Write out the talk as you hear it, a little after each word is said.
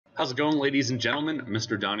How's it going, ladies and gentlemen?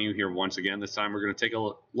 Mr. Donahue here once again. This time we're going to take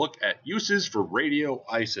a look at uses for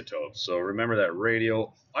radioisotopes. So remember that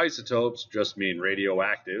radioisotopes just mean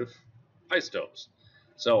radioactive isotopes.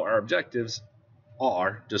 So our objectives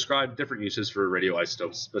are describe different uses for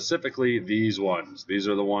radioisotopes, specifically these ones. These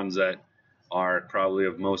are the ones that are probably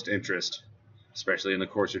of most interest, especially in the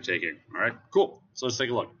course you're taking. All right, cool. So let's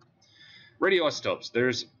take a look. Radioisotopes.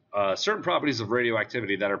 There's certain properties of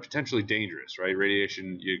radioactivity that are potentially dangerous, right?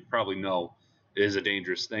 Radiation, you probably know, is a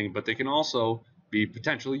dangerous thing, but they can also be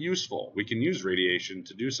potentially useful. We can use radiation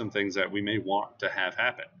to do some things that we may want to have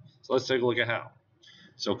happen. So let's take a look at how.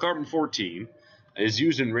 So carbon-14 is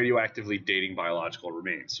used in radioactively dating biological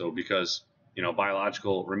remains. So because,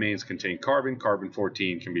 biological remains contain carbon,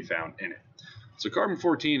 carbon-14 can be found in it. So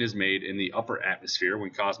carbon-14 is made in the upper atmosphere when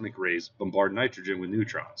cosmic rays bombard nitrogen with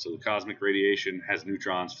neutrons. So the cosmic radiation has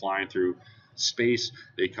neutrons flying through space.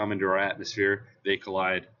 They come into our atmosphere. They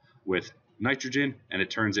collide with nitrogen, and it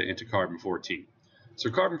turns it into carbon-14. So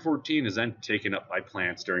carbon-14 is then taken up by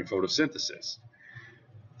plants during photosynthesis.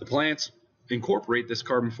 The plants incorporate this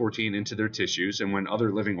carbon-14 into their tissues, and when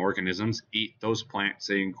other living organisms eat those plants,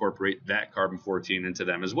 they incorporate that carbon-14 into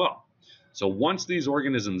them as well. So once these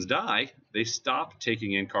organisms die, they stop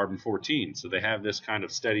taking in carbon-14. So they have this kind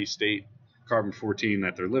of steady state carbon-14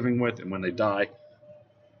 that they're living with, and when they die,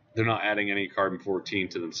 they're not adding any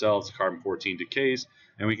carbon-14 to themselves. Carbon-14 decays,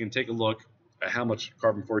 and we can take a look at how much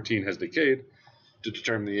carbon-14 has decayed to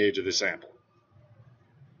determine the age of the sample.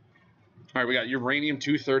 All right, we got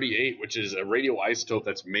uranium-238, which is a radioisotope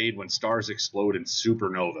that's made when stars explode in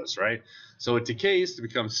supernovas, right? So it decays to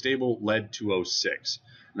become stable lead-206.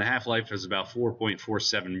 And the half-life is about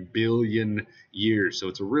 4.47 billion years, so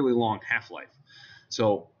it's a really long half-life.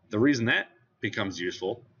 So the reason that becomes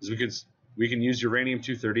useful is because we can use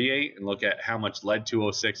uranium-238 and look at how much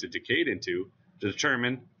lead-206 it decayed into to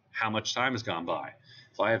determine how much time has gone by.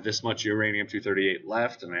 If I have this much uranium-238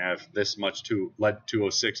 left and I have this much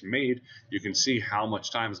lead-206 made, you can see how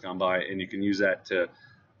much time has gone by, and you can use that to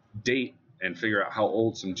date and figure out how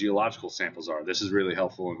old some geological samples are. This is really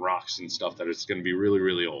helpful in rocks and stuff that it's going to be really,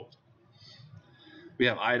 really old. We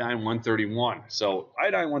have iodine-131. So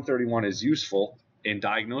iodine-131 is useful in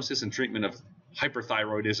diagnosis and treatment of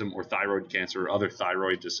hyperthyroidism or thyroid cancer or other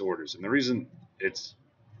thyroid disorders. And the reason it's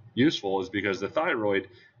useful is because the thyroid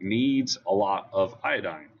needs a lot of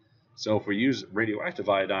iodine. So if we use radioactive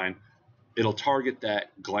iodine, it'll target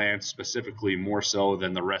that gland specifically more so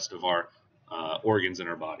than the rest of our organs in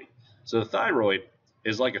our body. So the thyroid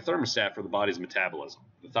is like a thermostat for the body's metabolism.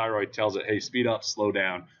 The thyroid tells it, hey, speed up, slow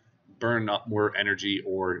down, burn up more energy,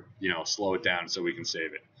 or slow it down so we can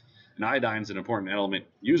save it. And iodine is an important element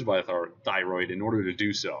used by the thyroid in order to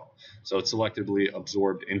do so. So it's selectively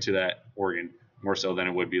absorbed into that organ more so than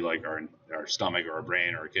it would be like our stomach or our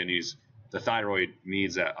brain or our kidneys. The thyroid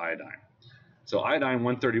needs that iodine. So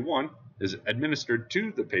iodine-131 is administered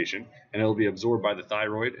to the patient, and it'll be absorbed by the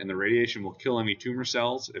thyroid, and the radiation will kill any tumor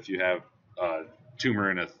cells if you have a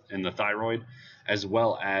tumor in the thyroid, as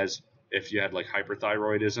well as if you had like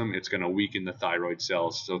hyperthyroidism, it's going to weaken the thyroid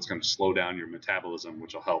cells, so it's going to slow down your metabolism,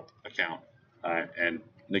 which will help account and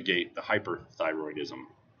negate the hyperthyroidism.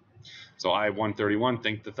 So I-131,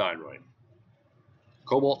 think the thyroid.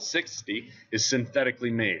 Cobalt-60 is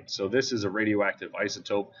synthetically made, so this is a radioactive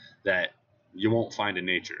isotope that you won't find in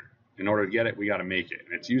nature. In order to get it, we got to make it.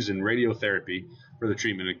 And it's used in radiotherapy for the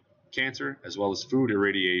treatment of cancer as well as food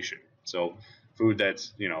irradiation. So food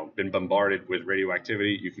that's been bombarded with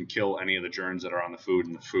radioactivity, you can kill any of the germs that are on the food,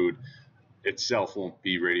 and the food itself won't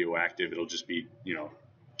be radioactive. It'll just be,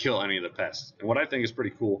 kill any of the pests. And what I think is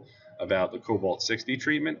pretty cool about the cobalt-60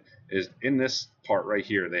 treatment is in this part right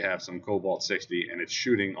here, they have some cobalt-60 and it's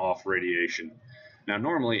shooting off radiation. Now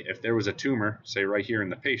normally if there was a tumor, say right here in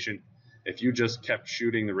the patient, if you just kept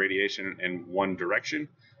shooting the radiation in one direction,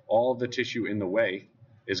 all of the tissue in the way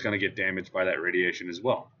is going to get damaged by that radiation as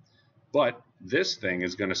well. But this thing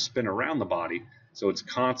is going to spin around the body, so it's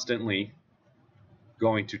constantly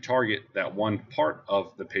going to target that one part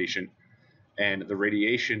of the patient, and the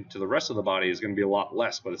radiation to the rest of the body is going to be a lot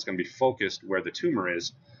less, but it's going to be focused where the tumor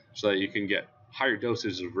is, so that you can get higher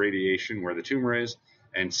doses of radiation where the tumor is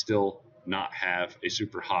and still not have a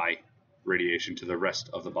super high radiation to the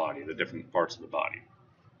rest of the body, the different parts of the body.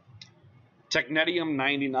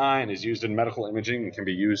 Technetium-99 is used in medical imaging and can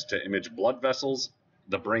be used to image blood vessels,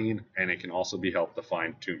 the brain, and it can also be helped to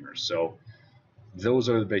find tumors. So those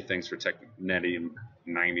are the big things for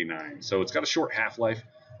technetium-99. So it's got a short half-life,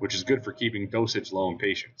 which is good for keeping dosage low in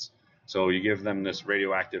patients. So you give them this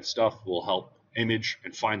radioactive stuff, will help image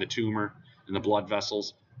and find the tumor in the blood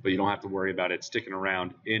vessels, but you don't have to worry about it sticking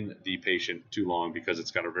around in the patient too long because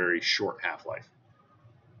it's got a very short half-life.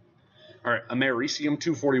 All right,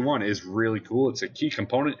 americium-241 is really cool. It's a key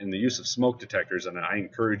component in the use of smoke detectors, and I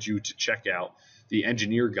encourage you to check out the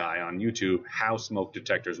engineer guy on YouTube, how smoke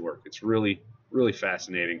detectors work. It's really, really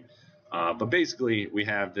fascinating. But basically, we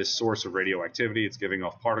have this source of radioactivity. It's giving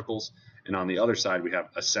off particles, and on the other side, we have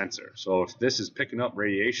a sensor. So if this is picking up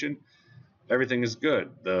radiation, everything is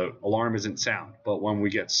good. The alarm isn't sound. But when we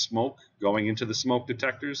get smoke going into the smoke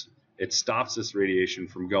detectors, it stops this radiation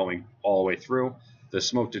from going all the way through. The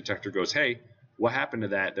smoke detector goes, hey, what happened to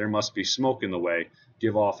that? There must be smoke in the way.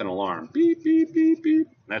 Give off an alarm. Beep, beep, beep, beep.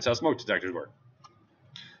 That's how smoke detectors work.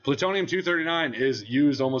 Plutonium-239 is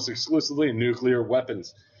used almost exclusively in nuclear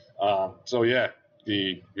weapons. So yeah,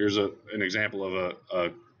 here's an example of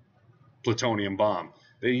a plutonium bomb.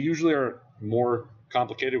 They usually are more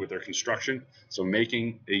complicated with their construction. So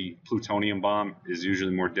making a plutonium bomb is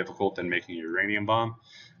usually more difficult than making a uranium bomb.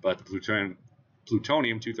 But the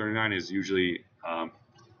plutonium-239 is usually,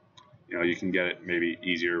 you can get it maybe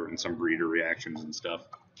easier in some breeder reactions and stuff.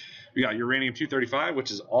 We got uranium-235,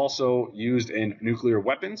 which is also used in nuclear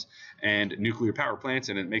weapons and nuclear power plants,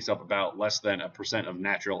 and it makes up about less than 1% of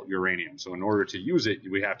natural uranium. So in order to use it,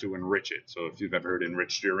 we have to enrich it. So if you've ever heard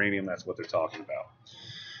enriched uranium, that's what they're talking about.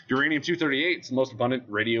 Uranium-238 is the most abundant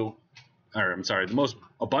the most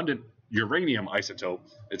abundant uranium isotope.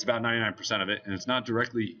 It's about 99% of it, and it's not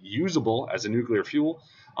directly usable as a nuclear fuel,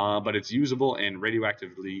 but it's usable in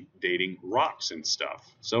radioactively dating rocks and stuff.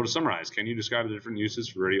 So to summarize, can you describe the different uses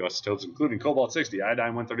for radioisotopes, including cobalt-60,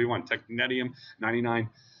 iodine-131, technetium-99,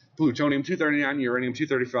 plutonium-239,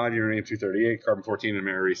 uranium-235, uranium-238, carbon-14, and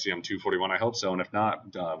americium-241? I hope so, and if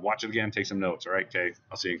not, watch it again, take some notes. All right, okay,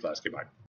 I'll see you in class. Okay, bye.